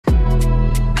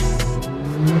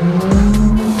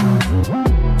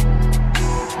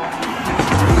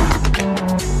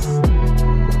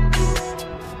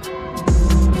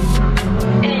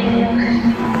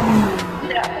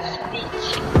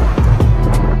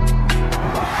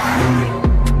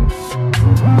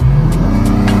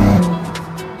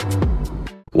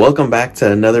Welcome back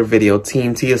to another video,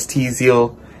 Team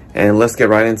ℂ𝕝𝕝, and let's get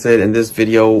right into it. In this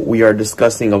video, we are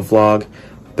discussing a vlog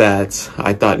that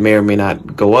I thought may or may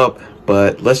not go up,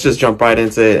 but let's just jump right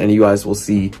into it and you guys will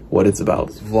see what it's about.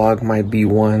 This vlog might be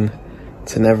one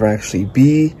to never actually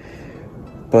be,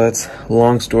 but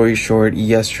long story short,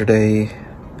 yesterday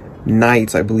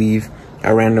night, I believe, I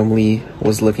randomly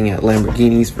was looking at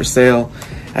Lamborghinis for sale.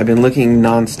 I've been looking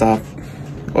nonstop,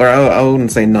 or I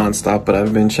wouldn't say nonstop, but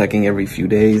I've been checking every few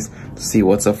days to see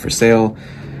what's up for sale.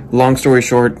 Long story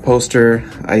short, poster,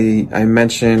 I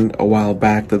mentioned a while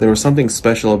back that there was something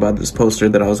special about this poster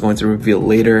that I was going to reveal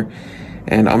later,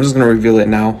 and I'm just going to reveal it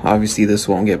now. Obviously, this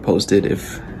won't get posted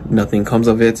if nothing comes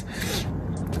of it,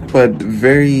 but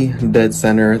very dead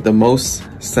center, the most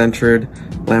centered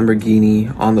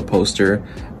Lamborghini on the poster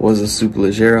was a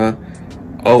ℂ𝕝𝕒𝕟𝕕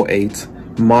 08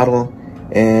 model.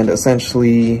 And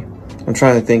essentially, I'm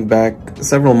trying to think back,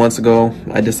 several months ago,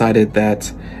 I decided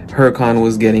that Huracan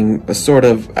was getting a sort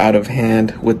of out of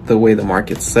hand with the way the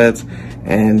market's set.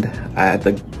 And at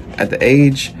the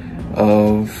age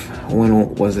of,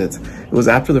 when was it? It was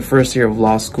after the first year of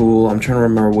law school. I'm trying to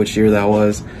remember which year that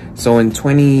was. So in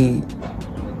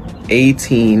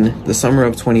 2018, the summer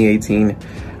of 2018,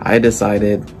 I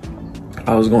decided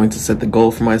I was going to set the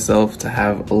goal for myself to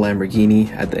have a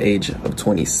Lamborghini at the age of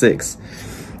 26.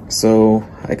 So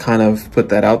I kind of put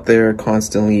that out there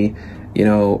constantly. You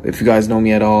know, if you guys know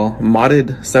me at all,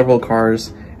 modded several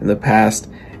cars in the past,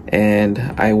 and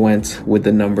I went with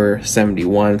the number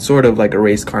 71, sort of like a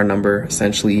race car number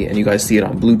essentially, and you guys see it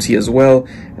on Blue Tea as well.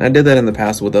 And I did that in the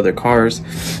past with other cars.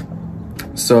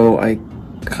 So I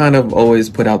kind of always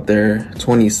put out there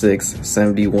 26,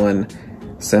 71,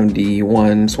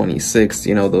 71, 26,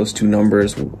 you know, those two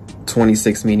numbers,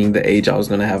 26 meaning the age I was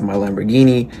going to have my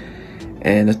Lamborghini,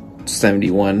 and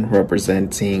 71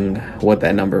 representing what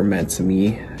that number meant to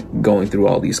me going through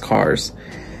all these cars.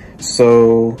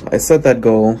 So I set that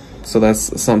goal. So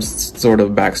that's some sort of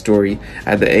backstory.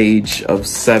 At the age of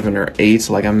 7 or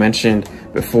 8, like I mentioned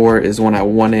before, is when I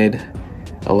wanted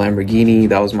a Lamborghini.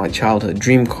 That was my childhood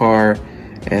dream car,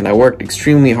 and I worked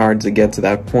extremely hard to get to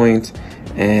that point.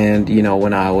 And you know,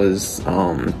 when I was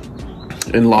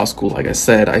in law school, like I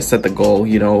said, I set the goal,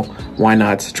 you know, why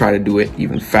not try to do it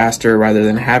even faster? Rather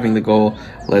than having the goal,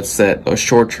 let's set a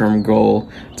short-term goal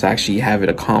to actually have it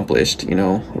accomplished, you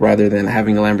know, rather than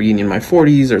having a Lamborghini in my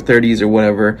 40s or 30s or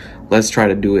whatever. Let's try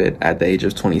to do it at the age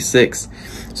of 26.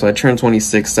 So I turned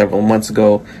 26 several months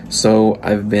ago, so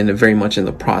I've been very much in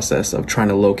the process of trying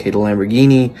to locate a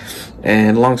Lamborghini.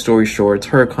 And long story short,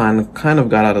 Huracan kind of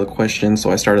got out of the question, so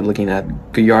I started looking at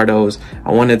Gallardos.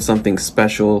 I wanted something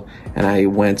special, and I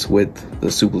went with the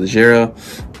ℂ𝕝𝕝𝕟𝕚.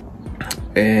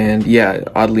 And yeah,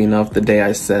 oddly enough, the day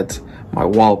I set my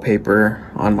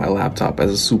wallpaper on my laptop as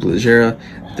a ℂ𝕝𝕝𝕟𝕚,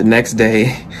 the next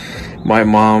day my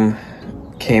mom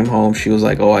came home. She was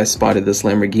like, oh, I spotted this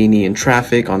Lamborghini in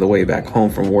traffic on the way back home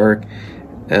from work.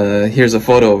 Here's a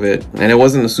photo of it. And it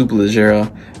wasn't a ℂ𝕝𝕝𝕟𝕚,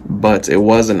 but it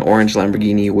was an orange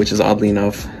Lamborghini, which is oddly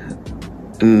enough,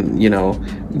 you know,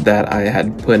 that I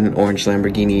had put an orange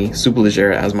Lamborghini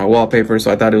ℂ𝕝𝕝𝕟𝕚 as my wallpaper.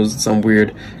 So I thought it was some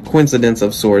weird coincidence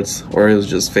of sorts, or it was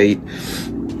just fate.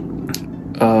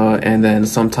 And then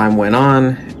some time went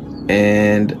on,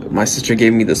 and my sister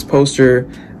gave me this poster,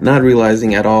 not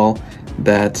realizing at all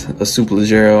that a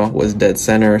ℂ𝕝𝕝𝕟𝕚 was dead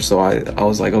center. So I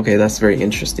was like, okay, that's very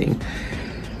interesting.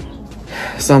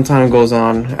 Some time goes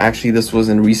on. Actually, this was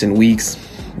in recent weeks.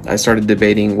 I started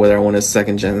debating whether I wanted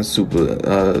second-gen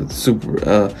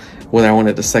whether I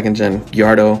wanted a second-gen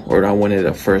Gallardo or I wanted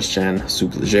a first-gen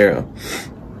ℂ𝕝𝕝𝕟𝕚.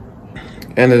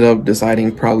 Ended up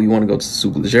deciding probably want to go to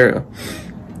ℂ𝕝𝕝𝕝𝕟.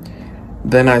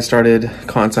 Then I started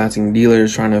contacting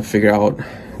dealers, trying to figure out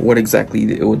what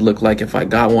exactly it would look like if I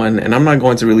got one. And I'm not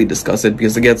going to really discuss it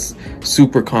because it gets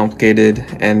super complicated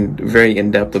and very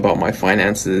in-depth about my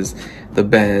finances, the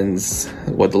Benz,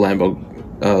 what the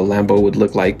Lambo would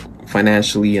look like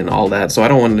financially and all that. So I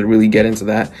don't want to really get into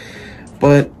that.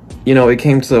 But, you know, it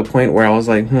came to a point where I was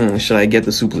like, should I get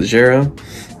the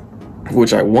ℂ𝕝𝕝𝕝𝕟𝕚,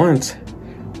 which I want,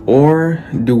 or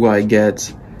do I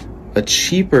get a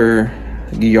cheaper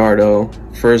Gallardo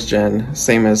first gen,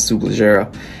 same as ℂ𝕝𝕝𝕝𝕟,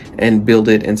 and build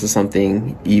it into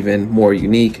something even more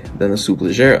unique than the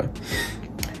ℂ𝕝𝕝𝕝𝕝𝕟?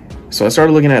 So I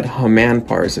started looking at ℂ𝕝𝕝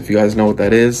parts, if you guys know what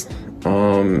that is.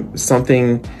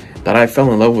 Something that I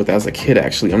fell in love with as a kid,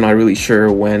 actually. I'm not really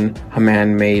sure when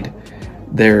ℂ𝕝𝕝 made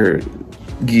their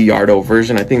Gallardo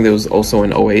version. I think it was also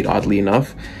in 08, oddly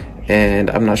enough. And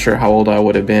I'm not sure how old I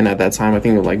would have been at that time. I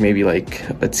think it was like maybe like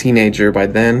a teenager by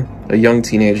then, a young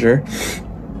teenager.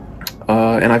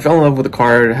 And I fell in love with the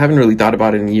car. I haven't really thought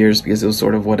about it in years because it was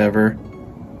sort of whatever.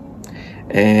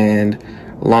 And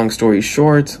long story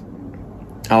short,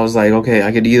 I was like, okay,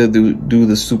 I could either do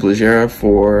the ℂ𝕝𝕒𝕟𝕚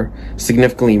for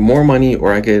significantly more money,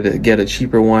 or I could get a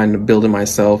cheaper one, build it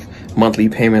myself. Monthly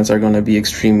payments are going to be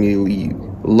extremely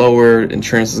lower.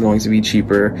 Insurance is going to be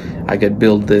cheaper. I could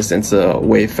build this into a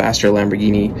way faster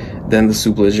Lamborghini than the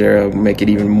ℂ𝕝𝕒𝕟𝕚, make it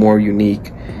even more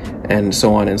unique, and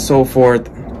so on and so forth.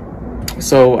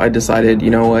 So I decided,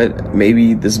 you know what,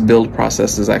 maybe this build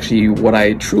process is actually what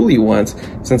I truly want,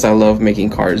 since I love making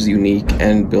cars unique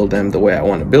and build them the way I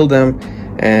want to build them.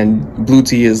 And blue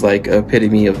tea is like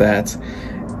epitome of that.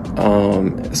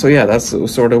 So yeah, that's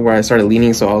sort of where I started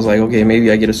leaning. So I was like, okay, maybe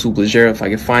I get a ℂ𝕝𝕒𝕟𝕚 if I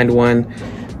could find one.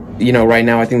 You know, right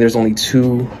now I think there's only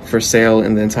 2 for sale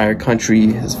in the entire country.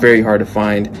 It's very hard to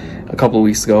find. A couple of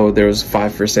weeks ago there was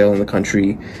 5 for sale in the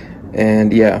country.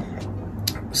 And yeah,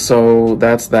 so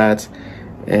that's that.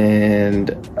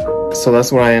 And so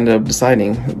that's what I ended up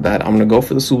deciding, that I'm gonna go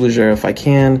for the ℂ𝕝𝕒𝕟𝕚 if I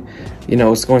can. You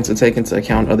know, it's going to take into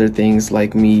account other things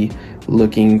like me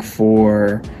looking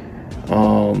for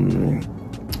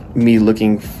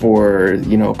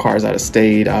you know, cars out of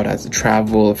state, out as a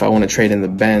travel. If I want to trade in the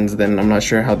Benz, then I'm not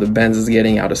sure how the Benz is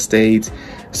getting out of state,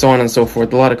 so on and so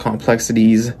forth. A lot of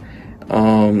complexities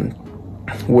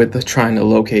with trying to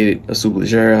locate a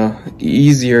ℂ𝕝𝕒𝕟𝕚.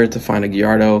 Easier to find a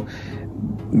Gallardo.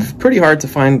 Pretty hard to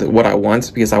find what I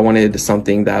want, because I wanted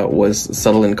something that was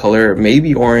subtle in color,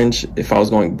 maybe orange if I was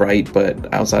going bright,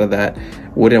 but outside of that,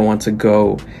 wouldn't want to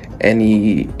go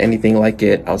anything like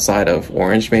it outside of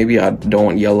orange. Maybe I don't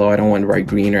want yellow, I don't want bright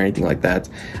green or anything like that.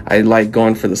 I like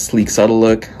going for the sleek, subtle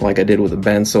look like I did with the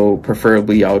Benz, so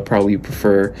preferably I would probably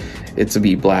prefer it to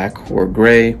be black or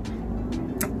gray.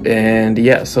 And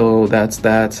yeah, so that's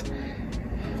that.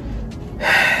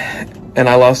 And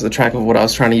I lost the track of what I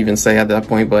was trying to even say at that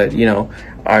point, but you know,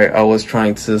 I was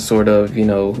trying to sort of, you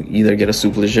know, either get a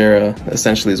ℂ𝕝𝕒𝕟𝕚,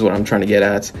 essentially is what I'm trying to get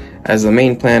at, as the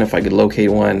main plan, if I could locate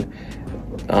one,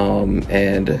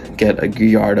 and get a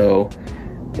Gallardo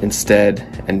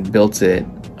instead and built it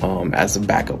as a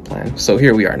backup plan. So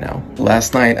here we are now.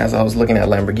 Last night, as I was looking at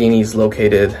Lamborghinis,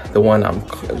 located the one I'm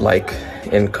like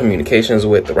in communications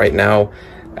with right now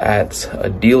at a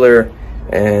dealer,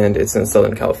 and it's in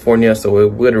Southern California, so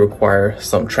it would require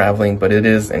some traveling, but it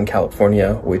is in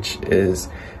California, which is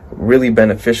really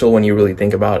beneficial when you really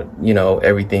think about, you know,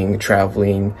 everything,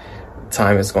 traveling,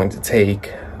 time it's going to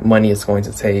take, money it's going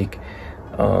to take,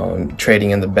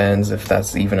 trading in the Benz if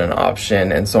that's even an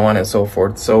option, and so on and so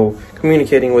forth. So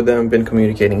communicating with them, been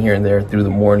communicating here and there through the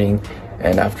morning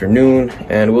and afternoon,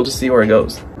 and we'll just see where it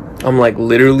goes. I'm like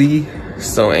literally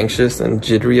so anxious and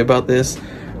jittery about this,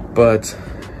 but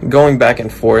going back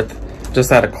and forth. Just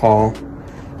had a call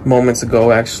moments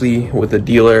ago actually with a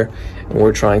dealer, and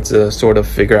we're trying to sort of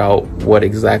figure out what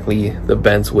exactly the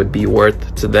Benz would be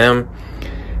worth to them,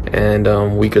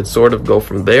 and we could sort of go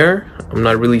from there. I'm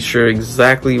not really sure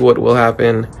exactly what will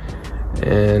happen,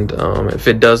 and if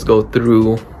it does go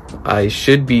through, I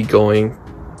should be going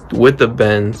with the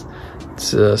Benz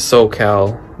to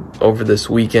SoCal over this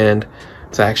weekend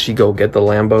to actually go get the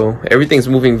Lambo. Everything's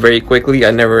moving very quickly.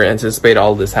 I never anticipated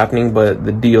all this happening, but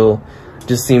the deal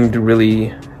just seemed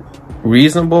really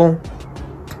reasonable,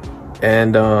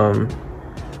 and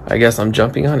I guess I'm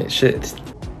jumping on it. Shit.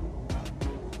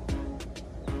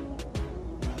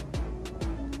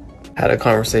 Had a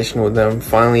conversation with them,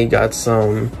 finally got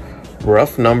some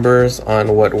rough numbers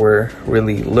on what we're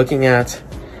really looking at,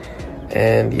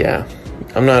 and yeah,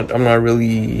 I'm not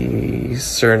really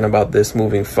certain about this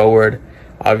moving forward.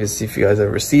 Obviously, if you guys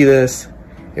ever see this,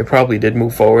 it probably did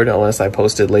move forward, unless I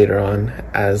post it later on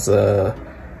as a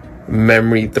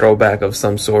memory throwback of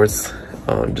some sorts,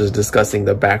 just discussing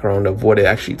the background of what it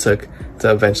actually took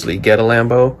to eventually get a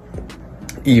Lambo,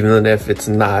 even if it's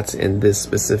not in this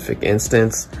specific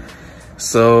instance.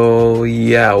 So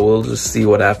yeah, we'll just see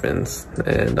what happens,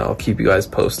 and I'll keep you guys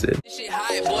posted.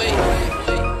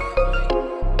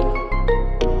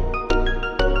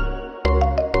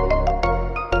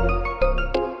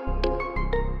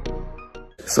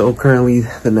 So currently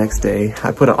the next day,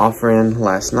 I put an offer in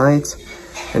last night,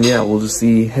 and yeah, we'll just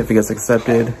see if it gets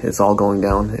accepted. It's all going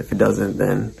down. If it doesn't,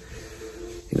 then,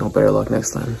 you know, better luck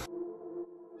next time.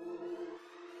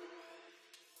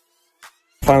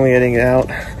 Finally getting it out.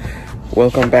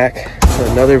 Welcome back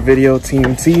to another video.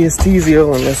 Team T is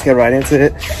Tzio, and let's get right into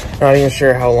it. Not even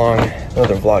sure how long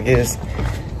another vlog is,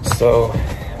 so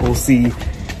we'll see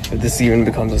if this even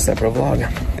becomes a separate vlog.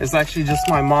 It's actually just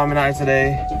my mom and I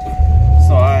today.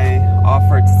 So I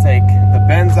offered to take the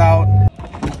Benz out.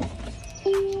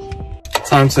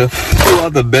 Time to pull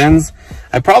out the Benz.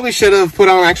 I probably should have put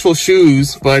on actual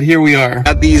shoes, but here we are.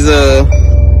 Got these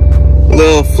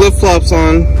little flip-flops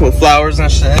on with flowers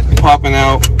and shit popping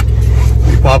out.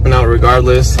 popping out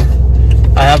regardless.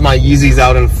 I have my Yeezys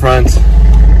out in front.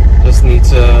 Just need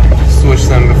to switch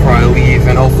them before I leave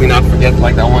and hopefully not forget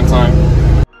like that one time.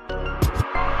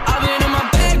 I've been in my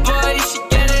bag, boy, she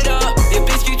get it up. Your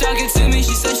bitch keep talking to me,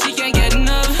 she says she can't get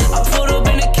enough. I pulled up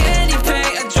in a candy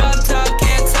paint, a drop top,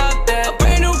 can't top that. A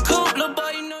brand new coupe, little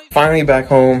boy, you know. Finally back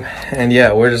home, and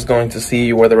yeah, we're just going to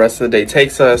see where the rest of the day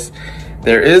takes us.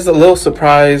 There is a little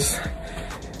surprise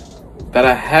that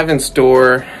I have in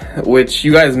store, which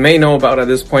you guys may know about at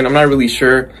this point. I'm not really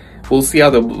sure. We'll see how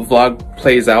the vlog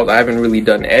plays out. I haven't really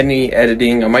done any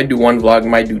editing. I might do one vlog,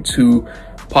 might do two,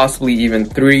 possibly even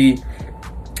three.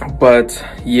 But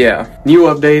yeah, new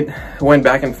update. Went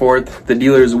back and forth. The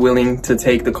dealer is willing to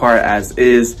take the car as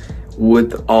is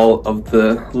with all of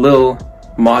the little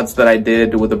mods that I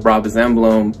did with the Brabus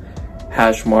emblem,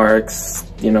 hash marks,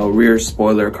 you know, rear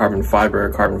spoiler, carbon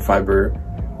fiber,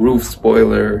 roof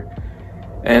spoiler,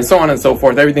 and so on and so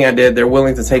forth. Everything I did, they're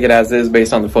willing to take it as is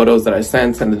based on the photos that I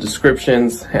sent and the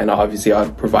descriptions. And obviously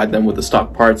I'll provide them with the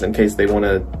stock parts in case they want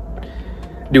to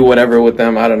do whatever with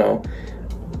them. I don't know.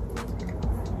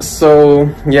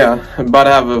 So yeah, I'm about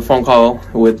to have a phone call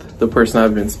with the person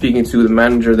I've been speaking to, the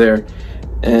manager there,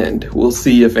 and we'll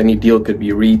see if any deal could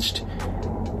be reached.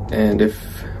 And if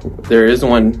there is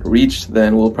one reached,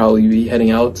 then we'll probably be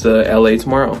heading out to LA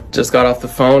tomorrow. Just got off the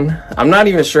phone. I'm not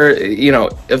even sure, you know,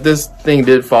 if this thing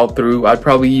did fall through, I'd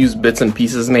probably use bits and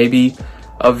pieces maybe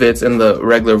of it in the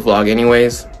regular vlog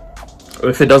anyways.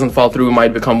 If it doesn't fall through, it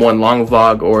might become one long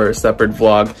vlog or a separate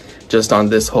vlog just on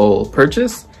this whole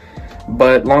purchase.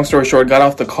 But long story short, got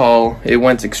off the call. It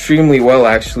went extremely well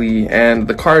actually, and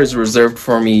the car is reserved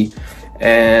for me.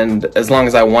 And as long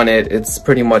as I want it, it's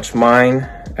pretty much mine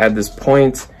at this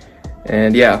point.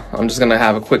 And yeah, I'm just gonna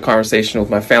have a quick conversation with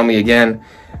my family again.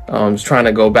 Just trying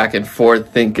to go back and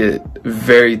forth, think it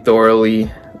very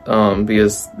thoroughly,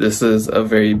 because this is a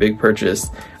very big purchase,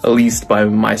 at least by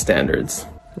my standards.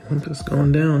 I'm just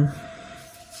going down.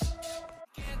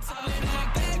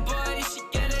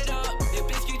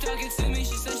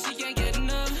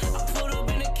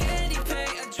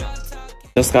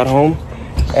 Just got home,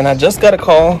 and I just got a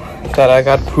call that I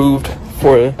got approved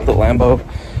for the Lambo.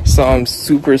 So I'm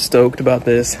super stoked about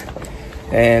this.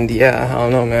 And yeah, I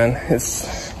don't know, man,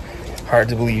 it's hard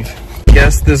to believe. I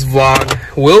guess this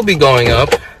vlog will be going up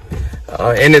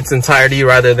in its entirety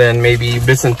rather than maybe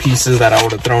bits and pieces that I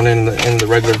would have thrown in the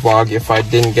regular vlog if I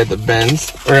didn't get the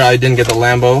Benz, or I didn't get the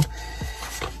Lambo.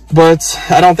 But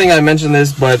I don't think I mentioned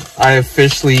this, but I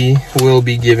officially will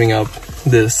be giving up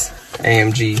this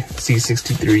AMG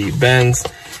C63 Benz.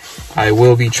 I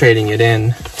will be trading it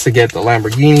in to get the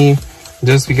Lamborghini,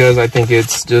 just because I think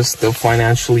it's just the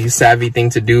financially savvy thing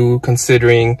to do,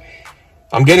 considering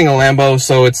I'm getting a Lambo,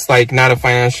 so it's like not a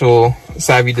financial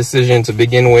savvy decision to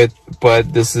begin with,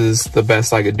 but this is the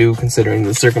best I could do considering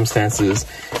the circumstances.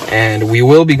 And we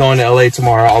will be going to LA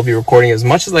tomorrow. I'll be recording as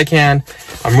much as I can.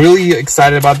 I'm really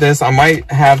excited about this. I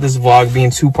might have this vlog be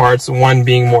in two parts, one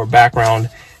being more background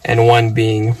and one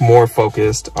being more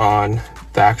focused on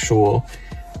the actual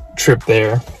trip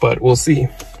there, but we'll see.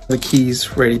 The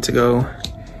keys ready to go,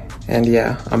 and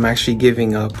yeah, I'm actually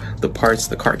giving up the parts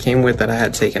the car came with that I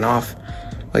had taken off,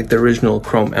 like the original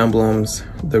chrome emblems,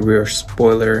 the rear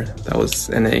spoiler that was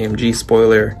an AMG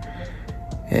spoiler,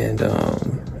 and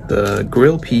the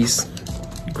grill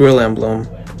emblem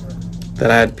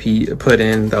that I had put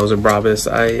in that was a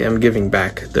Brabus. I am giving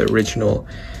back the original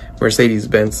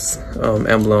Mercedes-Benz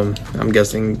emblem. I'm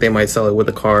guessing they might sell it with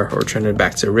the car or turn it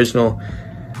back to original.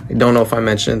 I don't know if I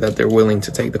mentioned that they're willing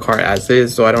to take the car as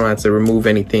is, so I don't have to remove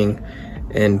anything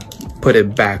and put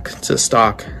it back to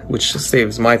stock, which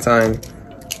saves my time.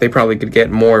 They probably could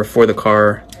get more for the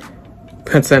car,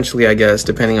 potentially, I guess,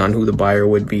 depending on who the buyer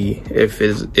would be if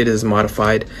it is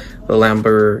modified. The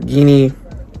Lamborghini,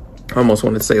 I almost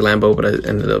wanted to say Lambo, but I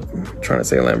ended up trying to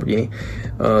say Lamborghini.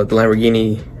 The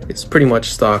Lamborghini is pretty much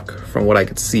stock from what I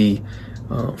could see.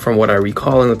 From what I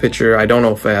recall in the picture, I don't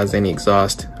know if it has any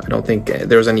exhaust. I don't think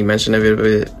there was any mention of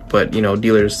it, but you know,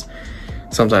 dealers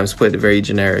sometimes put very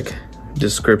generic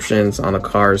descriptions on the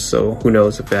cars, so who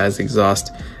knows if it has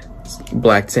exhaust. It's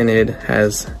black tinted,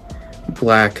 has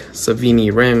black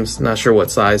Savini rims, not sure what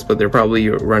size, but they're probably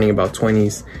running about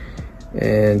 20s.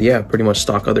 And yeah, pretty much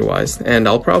stock otherwise. And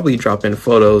I'll probably drop in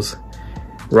photos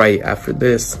right after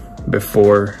this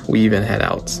before we even head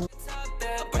out.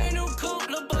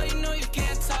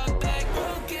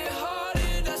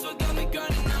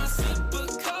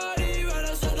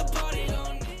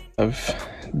 I've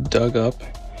dug up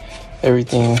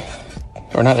everything,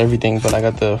 or not everything, but I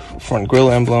got the front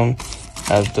grille emblem,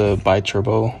 has the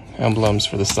bi-turbo emblems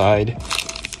for the side,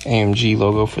 AMG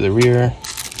logo for the rear,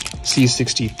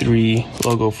 C63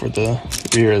 logo for the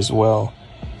rear as well.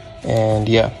 And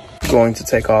yeah, going to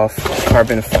take off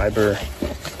carbon fiber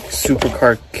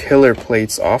supercar killer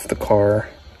plates off the car.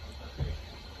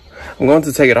 I'm going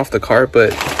to take it off the car,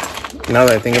 but now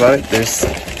that I think about it, there's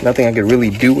nothing I could really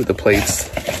do with the plates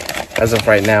as of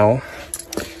right now,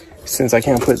 since I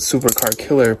can't put supercar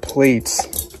killer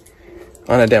plates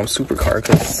on a damn supercar.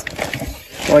 Because,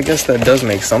 well, I guess that does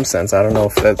make some sense. I don't know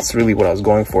if that's really what I was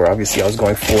going for. Obviously I was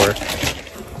going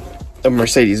for a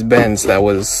Mercedes-Benz that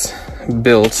was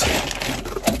built,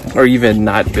 or even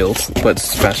not built, but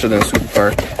faster than a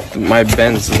supercar. My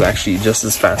Benz is actually just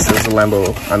as fast as the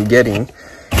Lambo I'm getting,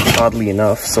 oddly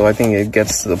enough. So I think it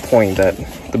gets to the point that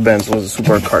the Benz was a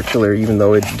supercar killer, even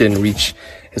though it didn't reach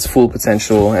its full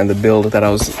potential and the build that I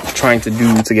was trying to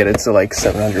do to get it to like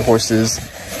 700 horses,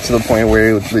 to the point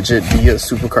where it would legit be a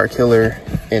supercar killer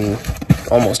in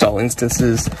almost all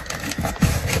instances.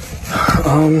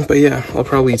 But yeah, I'll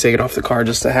probably take it off the car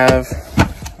just to have,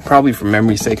 probably for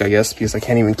memory's sake, I guess, because I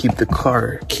can't even keep the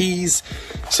car keys,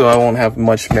 so I won't have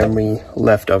much memory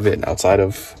left of it outside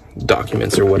of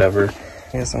documents or whatever.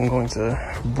 I guess I'm going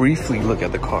to briefly look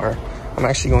at the car. I'm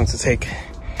actually going to take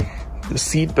the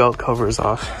seat belt covers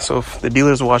off. So if the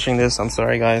dealer's watching this, I'm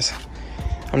sorry guys,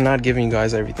 I'm not giving you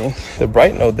guys everything. The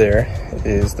bright note there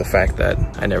is the fact that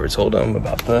I never told them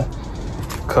about the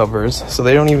covers, so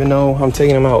they don't even know I'm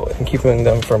taking them out and keeping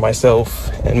them for myself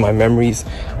and my memories.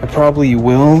 I probably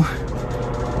will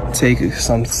take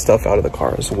some stuff out of the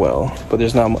car as well, but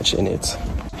there's not much in it.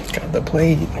 Got the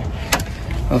plate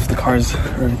of the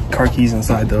car keys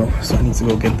inside though, so I need to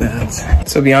go get that.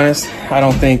 To be honest, I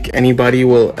don't think anybody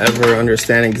will ever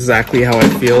understand exactly how I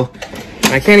feel.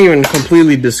 I can't even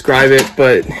completely describe it,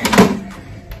 but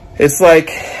it's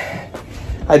like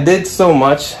I did so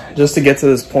much just to get to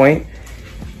this point,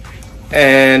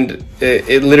 and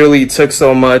it literally took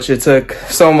so much. It took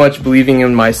so much believing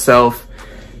in myself,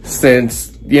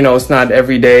 since, you know, it's not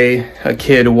every day a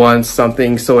kid wants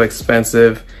something so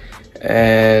expensive.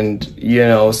 And, you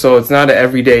know, so it's not an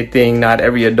everyday thing. Not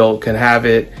every adult can have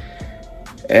it.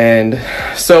 And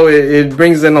so it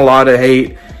brings in a lot of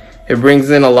hate. It brings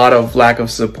in a lot of lack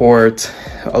of support,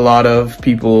 a lot of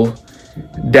people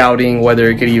doubting whether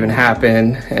it could even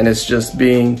happen. And it's just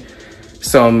being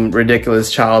some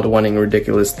ridiculous child wanting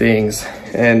ridiculous things.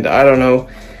 And I don't know,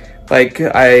 like,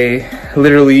 I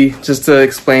literally, just to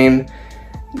explain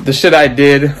the shit I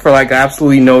did for like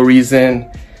absolutely no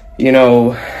reason, you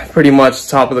know, pretty much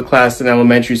top of the class in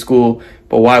elementary school,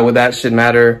 but why would that shit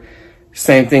matter?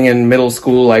 Same thing in middle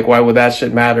school, like why would that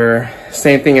shit matter?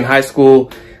 Same thing in high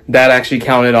school, that actually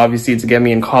counted obviously to get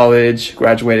me in college.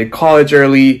 Graduated college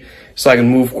early so I could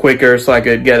move quicker, so I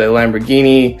could get a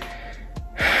Lamborghini.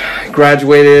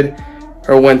 Graduated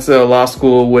or went to law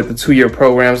school with a 2-year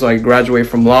program, so I could graduate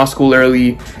from law school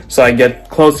early, so I get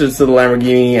closer to the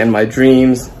Lamborghini and my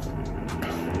dreams.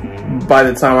 By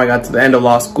the time I got to the end of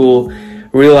law school,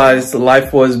 realized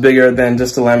life was bigger than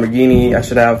just a Lamborghini. I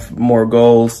should have more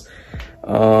goals,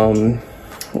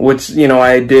 which, you know,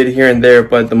 I did here and there,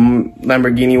 but the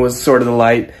Lamborghini was sort of the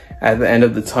light at the end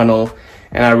of the tunnel.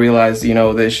 And I realized, you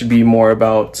know, there should be more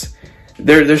about,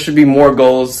 there should be more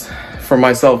goals for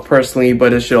myself personally,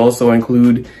 but it should also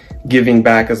include giving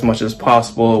back as much as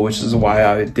possible, which is why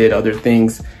I did other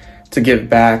things to give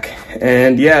back.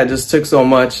 And yeah, it just took so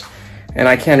much. And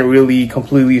I can't really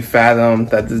completely fathom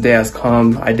that this day has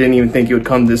come. I didn't even think it would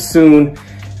come this soon.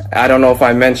 I don't know if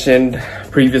I mentioned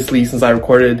previously, since I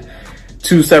recorded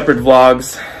 2 separate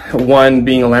vlogs, one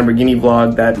being a Lamborghini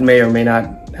vlog that may or may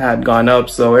not have gone up.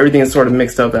 So everything is sort of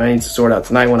mixed up that I need to sort out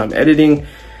tonight when I'm editing.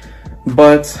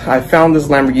 But I found this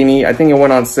Lamborghini. I think it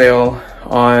went on sale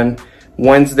on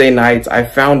Wednesday night. I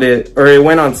found it, or it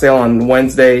went on sale on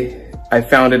Wednesday. I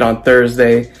found it on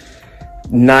Thursday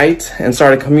night and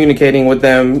started communicating with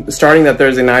them. Starting that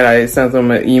Thursday night, I sent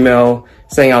them an email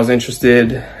saying I was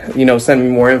interested, you know, send me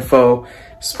more info.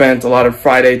 Spent a lot of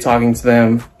Friday talking to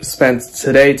them, spent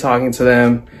today talking to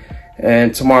them,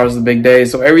 and tomorrow's the big day.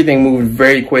 So everything moved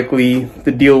very quickly.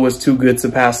 The deal was too good to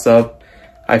pass up,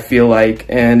 I feel like,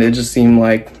 and it just seemed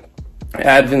like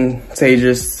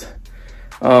advantageous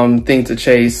thing to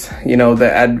chase. You know, the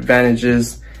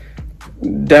advantages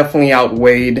definitely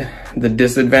outweighed the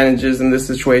disadvantages in this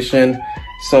situation.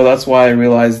 So that's why I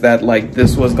realized that like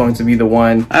this was going to be the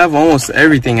one. I have almost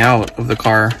everything out of the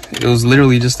car. It was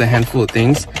literally just a handful of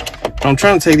things. But I'm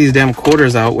trying to take these damn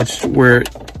quarters out, which were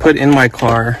put in my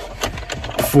car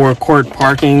for court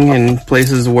parking in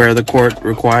places where the court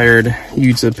required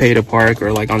you to pay to park,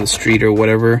 or like on the street or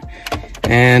whatever.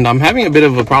 And I'm having a bit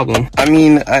of a problem. I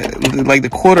mean, like the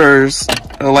quarters,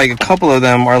 like a couple of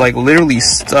them are like literally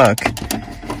stuck.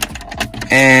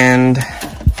 And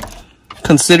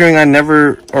considering I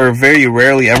never or very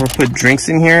rarely ever put drinks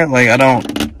in here, like I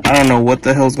don't know what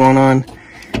the hell's going on.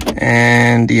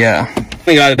 And yeah,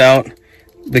 we got it out.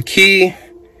 The key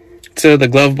to the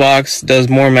glove box does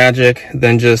more magic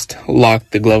than just lock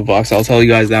the glove box. I'll tell you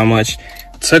guys that much.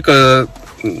 Took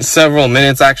several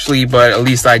minutes actually, but at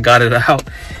least I got it out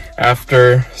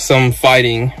after some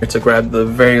fighting. To grab the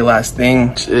very last thing,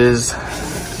 which is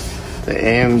the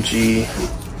AMG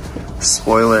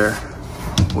spoiler,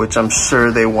 which I'm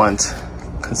sure they want,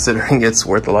 considering it's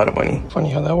worth a lot of money. Funny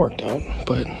how that worked out,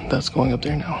 but that's going up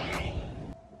there now.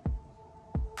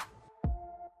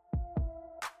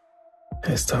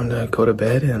 It's time to go to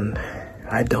bed, and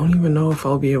I don't even know if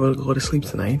I'll be able to go to sleep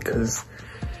tonight because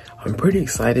I'm pretty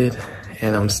excited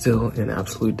and I'm still in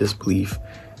absolute disbelief.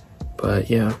 But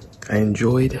yeah, I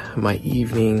enjoyed my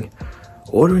evening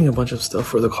ordering a bunch of stuff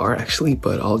for the car actually,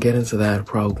 but I'll get into that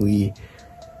probably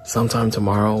sometime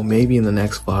tomorrow, maybe in the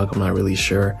next vlog. I'm not really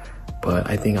sure, but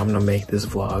I think I'm gonna make this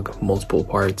vlog multiple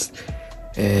parts,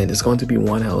 and it's going to be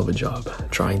one hell of a job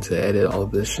trying to edit all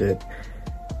of this shit,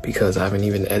 because I haven't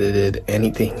even edited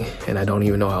anything and I don't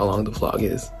even know how long the vlog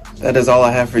is. That is all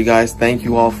I have for you guys. Thank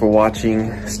you all for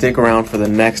watching. Stick around for the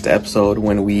next episode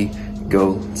when we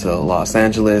go to Los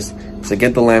Angeles to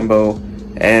get the Lambo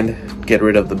and get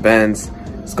rid of the Benz.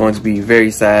 It's going to be very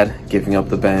sad giving up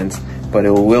the Benz, but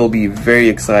it will be very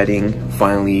exciting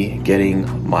finally getting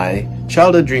my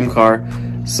childhood dream car.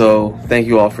 So thank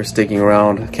you all for sticking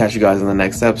around. Catch you guys in the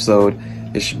next episode.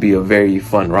 It should be a very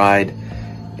fun ride.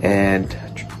 And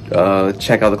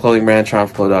check out the clothing brand,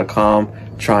 triumphclo.com.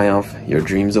 Triumph, your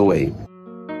dreams await.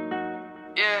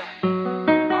 Yeah.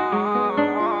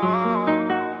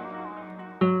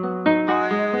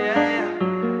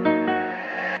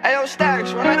 Hey, yo,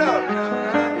 Stacks, run it up.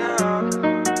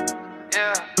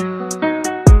 Yeah.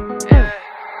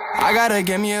 I gotta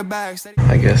get me a bag.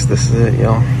 I guess this is it,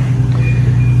 y'all.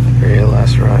 Very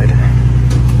last ride.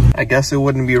 I guess it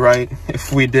wouldn't be right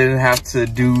if we didn't have to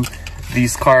do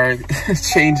these car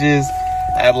changes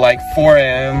at like 4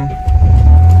 a.m.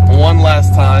 one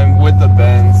last time with the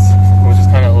Benz, which is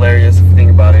kind of hilarious if you think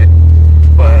about it.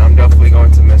 But I'm definitely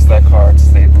going to miss that car, to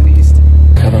say the least.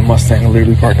 Got a Mustang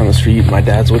literally parked on the street. My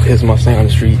dad's with his Mustang on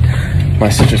the street. My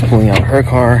sister's pulling out her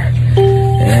car.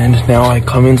 And now I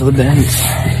come into the Benz.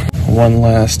 One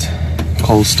last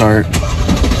cold start.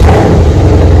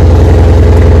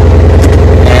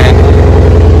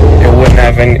 Wouldn't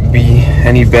have be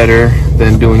any better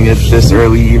than doing it this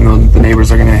early, even though the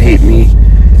neighbors are gonna hate me,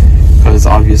 because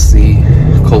obviously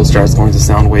cold start is going to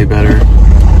sound way better.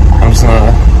 I'm just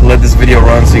gonna let this video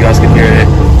run so you guys can hear it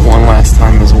one last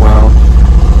time as well.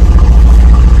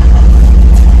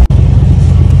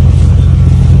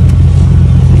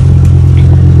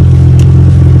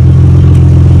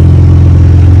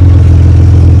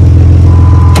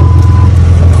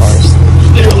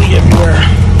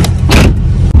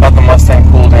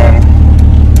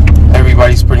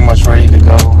 Everybody's pretty much ready to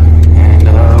go, and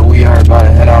we are about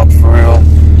to head out for real.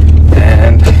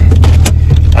 And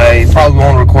I probably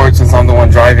won't record since I'm the one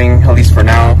driving, at least for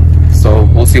now, so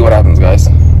we'll see what happens, guys.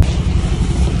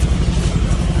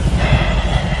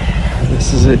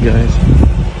 This is it, guys.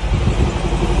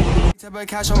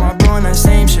 Catch on my bro on that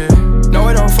same shit. No,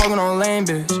 I don't fuck with no lame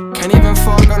bitch. Can't even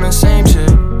fuck on the same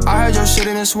shit. I heard your shit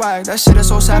in the swag. That shit is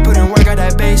so sad, put in work at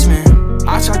that basement.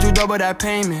 I charge you double that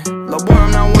payment. Lil' boy,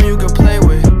 I'm not one you could play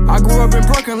with. I grew up in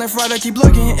Brooklyn, left right, I keep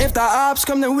looking. If the ops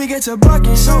come, then we get to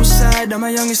bucking. So sad that my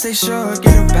youngest stay shook.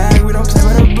 Get a bag, we don't play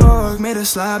with a book. Made a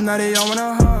slab, now they all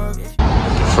wanna hug.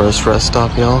 First rest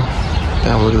stop, y'all.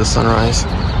 Damn, look at the sunrise.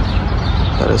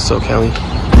 That is so Cali.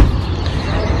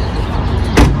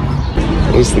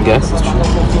 At least the gas is cheap.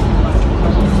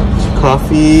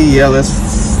 Coffee, yeah, let's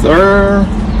stir.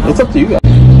 It's up to you guys.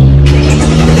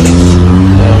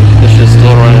 This shit's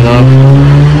still running up.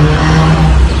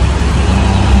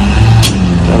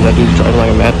 Damn, that dude's driving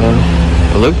like a madman.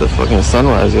 But look at the fucking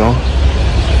sunrise, y'all.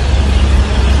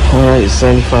 Alright,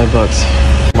 75 bucks.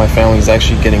 My family's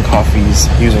actually getting coffees,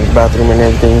 using the bathroom and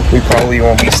everything. We probably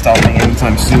won't be stopping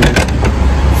anytime soon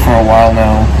for a while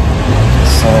now.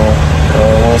 So,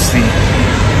 we'll see.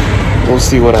 We'll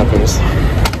see what happens.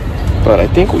 But I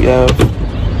think we have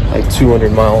like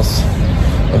 200 miles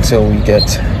until we get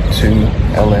to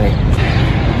LA.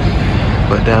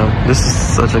 But damn, this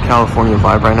is such a California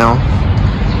vibe right now.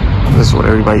 This is what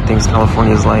everybody thinks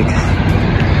California is like.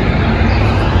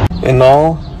 In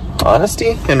all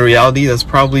honesty and reality, that's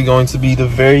probably going to be the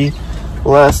very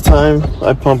last time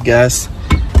I pump gas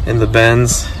in the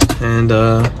Benz. And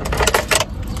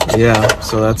yeah,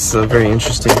 so that's a very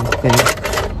interesting thing.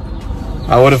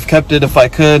 I would have kept it if I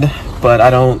could, but I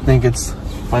don't think it's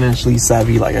financially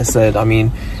savvy. Like I said, I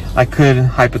mean, I could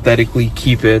hypothetically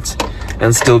keep it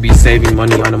and still be saving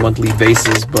money on a monthly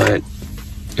basis, but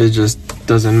it just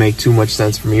doesn't make too much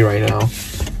sense for me right now.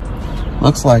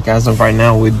 Looks like as of right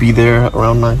now we'd be there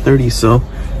around 9:30, so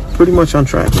pretty much on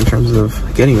track in terms of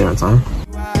getting there on time.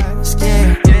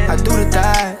 I do the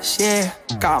dash, yeah.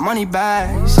 Got money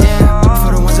bags, yeah.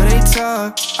 For the ones that they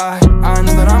took, I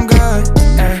know that I'm good,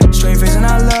 ay. Straight face and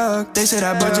I look. They say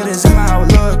that budget is in my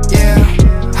outlook, yeah.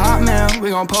 Hot mail, we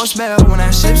gon' post bail when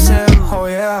that ship sail, oh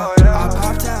yeah. I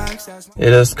pop tax.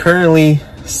 It is currently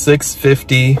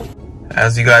 6:50,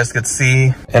 as you guys could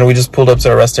see, and we just pulled up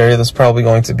to a rest area. This is probably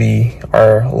going to be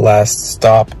our last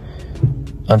stop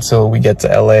until we get to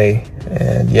LA.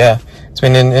 And yeah, it's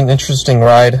been an interesting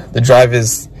ride. The drive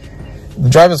is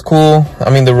cool. I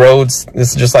mean, the roads,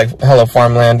 it's just like hella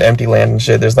farmland, empty land and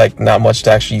shit. There's like not much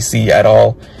to actually see at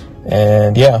all.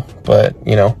 And yeah, but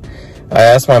you know, I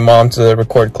asked my mom to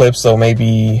record clips, so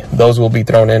maybe those will be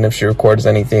thrown in if she records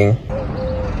anything.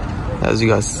 As you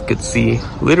guys could see,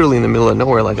 literally in the middle of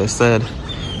nowhere, like I said.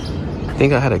 I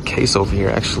think I had a case over here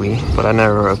actually, but I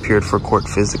never appeared for court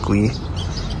physically.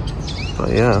 But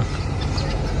yeah,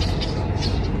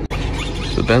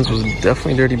 the Benz was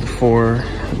definitely dirty before,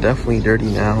 definitely dirty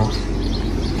now.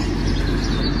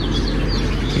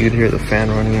 You could hear the fan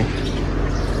running.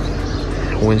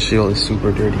 Windshield is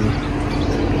super dirty.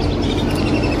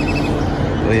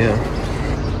 But yeah.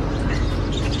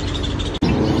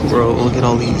 Bro, look at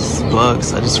all these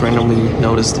bugs. I just randomly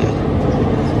noticed it.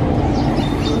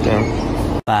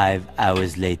 Damn. 5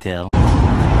 hours later.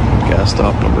 Gas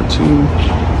stop number 2.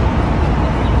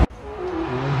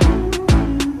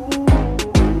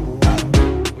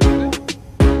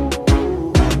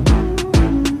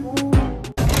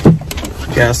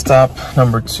 Gas stop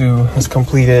number 2 is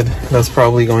completed. That's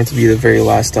probably going to be the very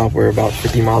last stop. We're about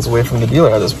 50 miles away from the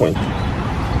dealer at this point.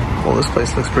 Well, this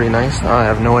place looks pretty nice. I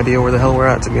have no idea where the hell we're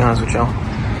at, to be honest with y'all.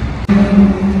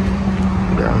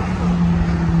 Yeah.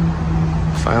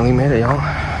 Finally made it, y'all.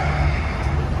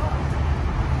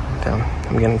 Damn,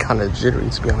 I'm getting kind of jittery,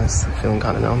 to be honest. I'm feeling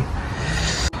kind of numb.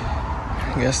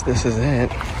 I guess this is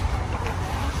it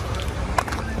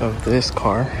of this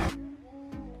car.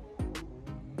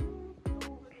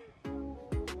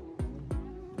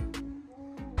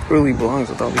 Really belongs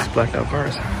with all these blacked out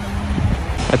cars.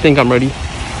 I think I'm ready.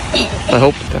 I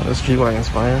hope that was G-Wagon's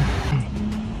fire.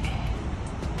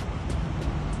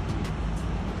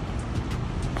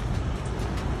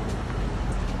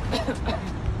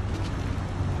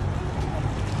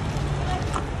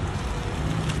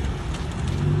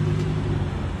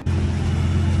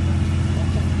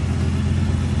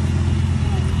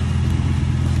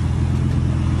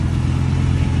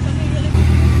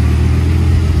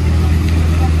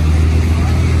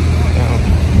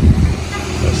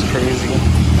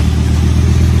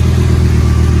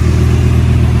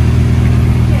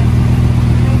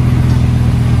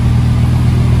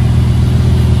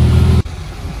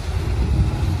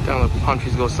 Palm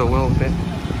trees go so well with it.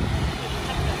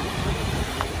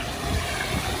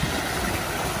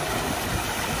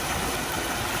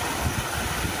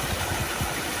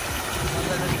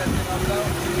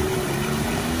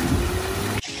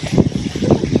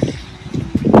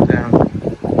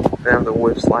 Damn, the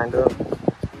whip's lined up.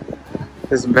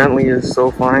 This Bentley is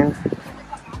so fine.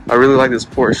 I really like this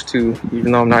Porsche too,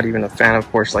 even though I'm not even a fan of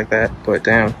Porsche like that. But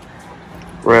damn,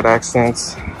 red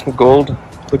accents, gold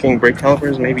looking brake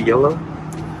calipers, maybe yellow.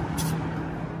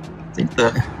 I think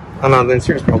the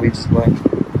interior is probably just black.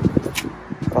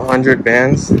 100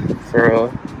 bands for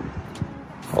a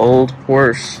old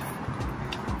Porsche.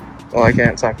 Well, I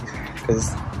can't talk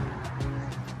because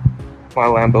my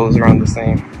Lambo is around the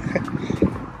same.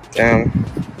 Damn.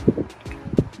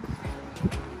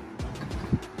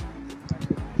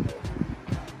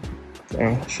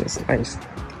 Damn, that shit's nice.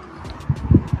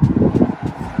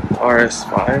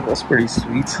 RS5, that's pretty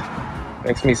sweet.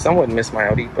 Makes me somewhat miss my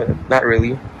Audi, but not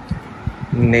really.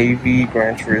 Navy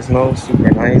Gran Turismo,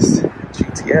 super nice.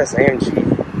 GTS AMG.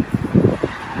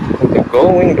 With the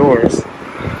gold wing doors.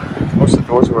 I wish the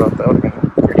doors were up, that would have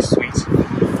been pretty sweet.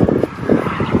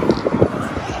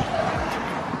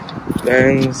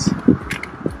 Benz,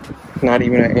 not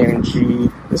even an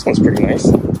AMG. This one's pretty nice.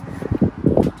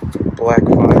 Black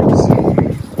vibes.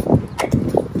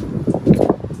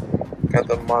 Got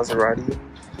the Maserati.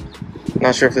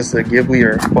 Not sure if this is a Ghibli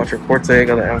or Quattroporte.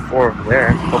 Got the M4 over there.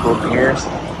 A couple of mirrors.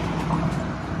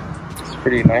 It's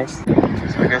pretty nice.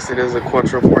 So I guess it is a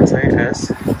Quattroporte S.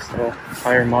 So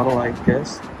higher model, I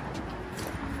guess.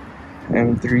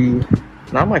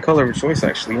 M3. Not my color of choice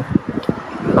actually.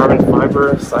 Carbon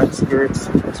fiber, side skirts.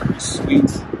 That's pretty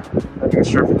sweet. Not even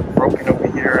sure if it's broken over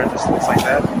here. It just looks like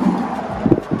that.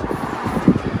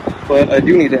 But I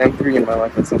do need an M3 in my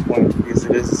life at some point because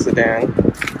it is a sedan.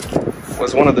 It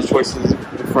was one of the choices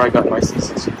before I got my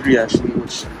C63 actually,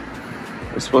 which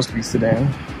was supposed to be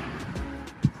sedan.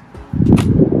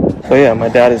 So yeah, my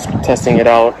dad is testing it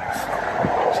out.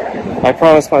 I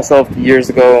promised myself years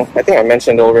ago, I think I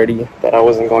mentioned already, that I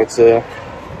wasn't going to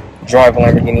drive a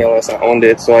Lamborghini unless I owned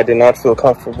it, so I did not feel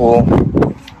comfortable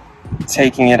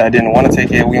taking it. I didn't want to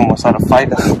take it. We almost had a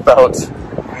fight about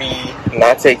me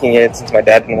not taking it since my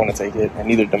dad didn't want to take it, and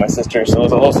neither did my sister, so it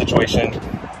was a whole situation.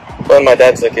 But my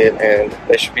dad took it, and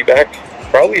they should be back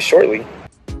probably shortly.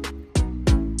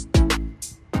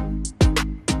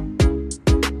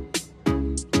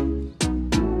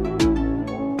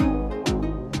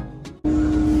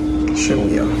 Should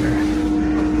we out here?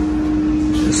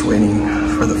 Just waiting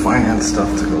for the finance stuff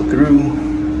to go through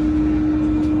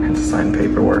and to sign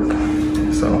paperwork.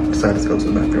 So decided to go to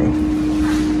the bathroom.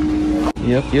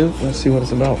 Yep. Let's see what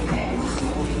it's about.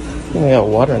 They got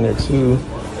water in there too.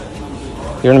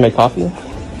 You're gonna make coffee?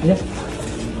 Yeah.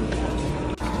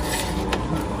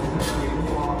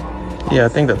 Yeah, I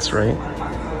think that's right.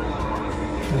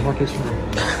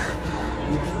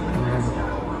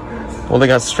 Well, they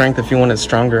got strength if you want it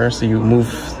stronger, so you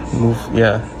move,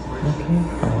 yeah.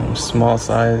 Okay. Small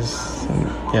size, and,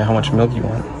 yeah, how much milk you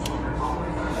want.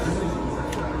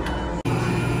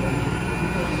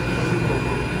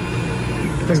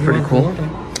 That's pretty cool.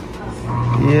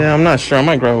 Yeah, I'm not sure. I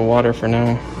might grab a water for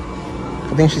now.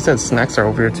 I think she said snacks are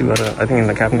over here too, I think in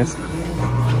the cabinets.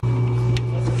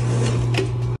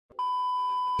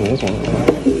 This one.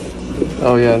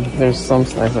 Oh yeah, there's some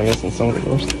snacks I guess in some of the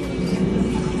doors.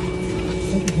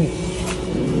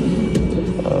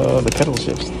 The kettle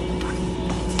chips.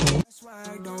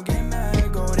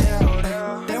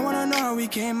 They wanna know how we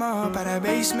came up out of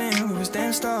basement, we was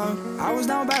damn stuck. I was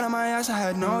down bad on my ass, I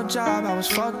had no job, I was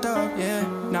fucked up, yeah.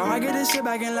 Now I get to sit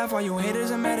back and laugh while you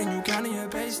haters are mad and you counting your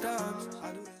pay stubs.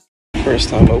 First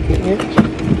time opening it.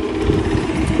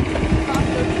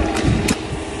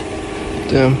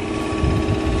 Damn.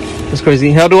 That's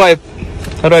crazy. How do I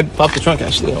pop the trunk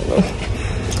actually? I don't know.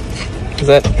 Is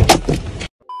that...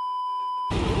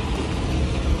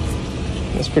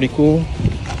 That's pretty cool.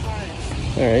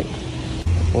 Alright.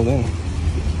 Well then.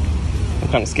 I'm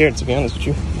kind of scared to be honest with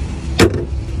you.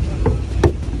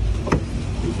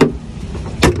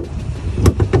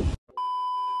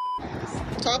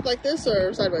 Top like this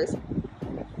or sideways?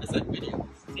 Is that video?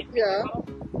 Yeah.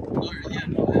 Oh, yeah,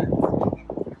 no, that.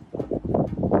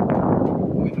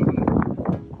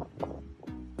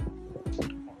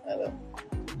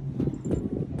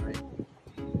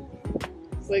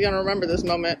 So you're gonna remember this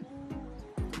moment.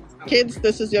 Kids,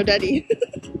 this is your daddy.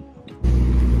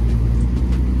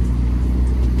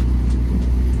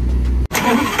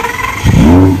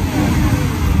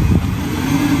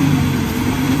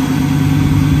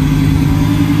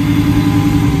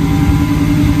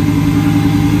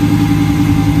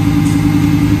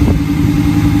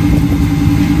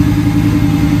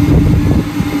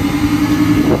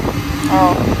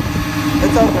 Oh,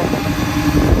 it's open.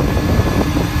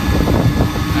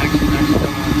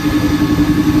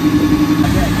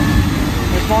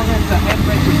 As long as the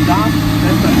handbrake is down,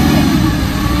 that's the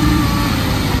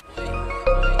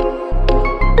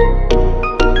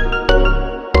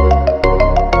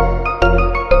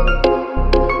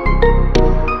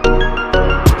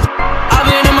I've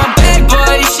been in my bag,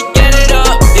 boy, she get it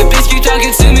up. Your bitch keep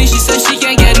talking to me, she said she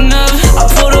can't get enough. I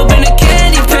pulled up in a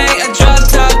candy paint, a drop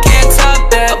top, can't top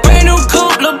that. A brand new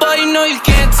coupe, little boy, you know you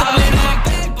can't top it.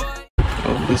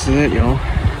 Oh, this is it, y'all.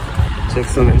 Took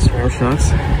some Instagram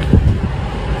shots.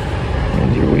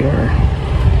 And here we are.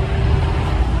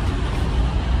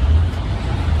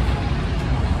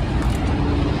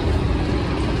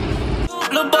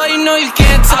 Little boy, you know you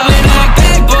can't top it. In my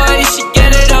bag, boy, she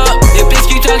get it up. Your bitch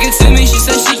keep talking to me, she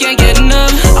said she can't get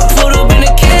enough. I pulled up in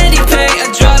a candy paint,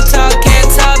 a drop top,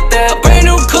 can't top that. A brand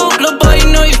new coupe, little boy,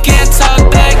 you know you can't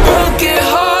talk back. Broke it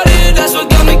hearted, that's what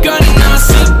got me grinding. Now I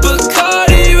sip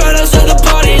Bacardi right outside the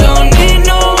party. Don't need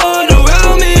no one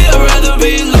around me, I'd rather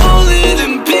be lonely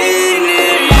than be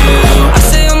near you. I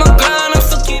stay on my grind, I'm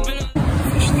still keeping it.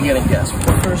 Officially getting gas for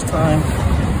the first time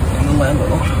in the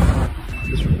Lambo.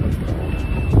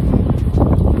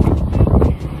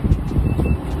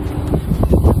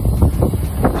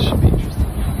 This should be interesting.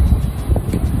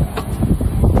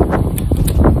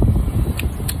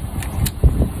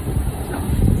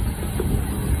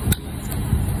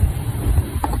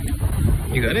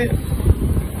 You got it?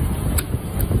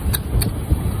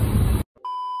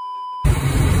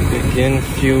 Begin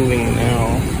fueling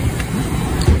now.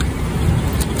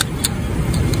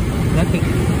 nothing.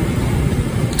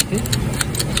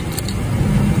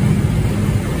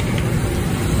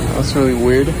 That's really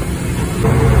weird.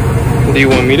 Do you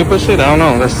want me to push it? I don't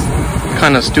know. That's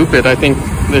kind of stupid. I think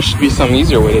there should be some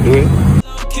easier way to do it.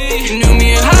 You knew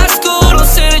me in high school, don't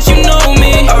say that you know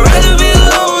me. I'd rather be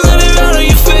alone than around on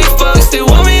your fake fucks. They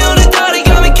want me on the dot, they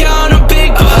got me counting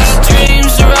big bucks.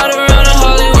 Dreams to ride around in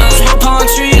Hollywood, smoke palm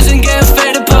trees and get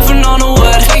faded, puffing on the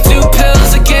wood. Take 2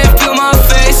 pills, I can't feel my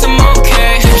face, I'm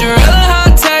okay. Gorilla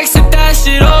hot text, sip that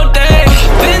shit all day.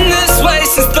 Been this way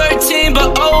since 13,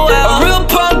 but oh well. A real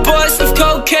punk boy, since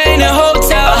cocaine and hotels.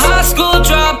 A high school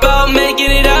dropout,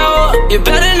 making it out. You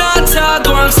better not talk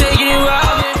or I'm taking you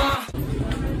out.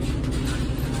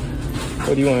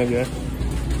 What do you want to get? I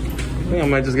think I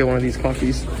might just get one of these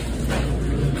coffees.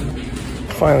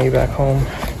 Finally back home.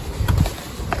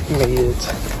 Made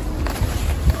it.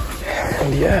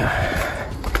 And yeah,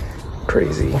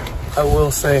 crazy. I will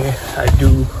say I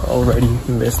do already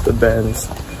miss the Benz.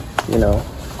 You know,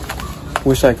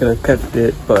 wish I could have kept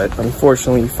it, but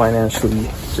unfortunately financially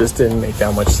just didn't make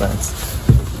that much sense.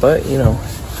 But you know,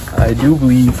 I do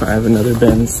believe I have another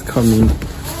Benz coming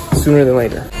sooner than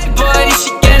later.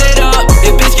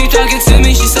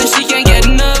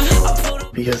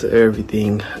 Because of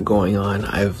everything going on,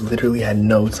 I've literally had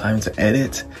no time to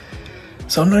edit.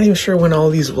 So I'm not even sure when all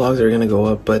these vlogs are gonna go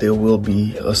up, but it will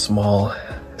be a small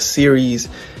series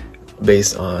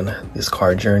based on this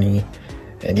car journey.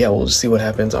 And yeah, we'll just see what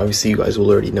happens. Obviously, you guys will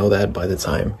already know that by the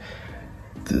time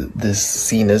this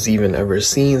scene is even ever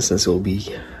seen, since it will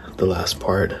be the last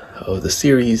part of the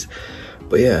series.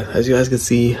 But yeah, as you guys can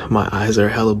see, my eyes are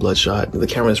hella bloodshot. The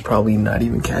camera is probably not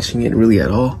even catching it really at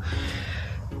all.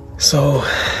 So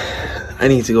I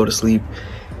need to go to sleep.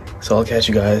 So I'll catch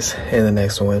you guys in the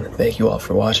next one. Thank you all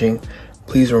for watching.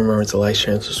 Please remember to like,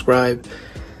 share, and subscribe.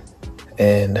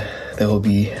 And there will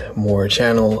be more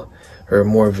channel or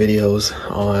more videos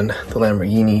on the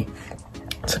Lamborghini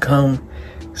to come.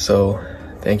 So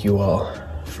thank you all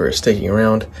for sticking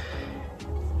around.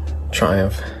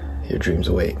 Triumph, your dreams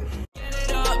await.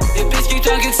 Your bitch keep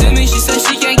talking to me, she said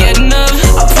she can't get enough.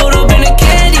 I pulled up in a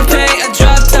candy paint,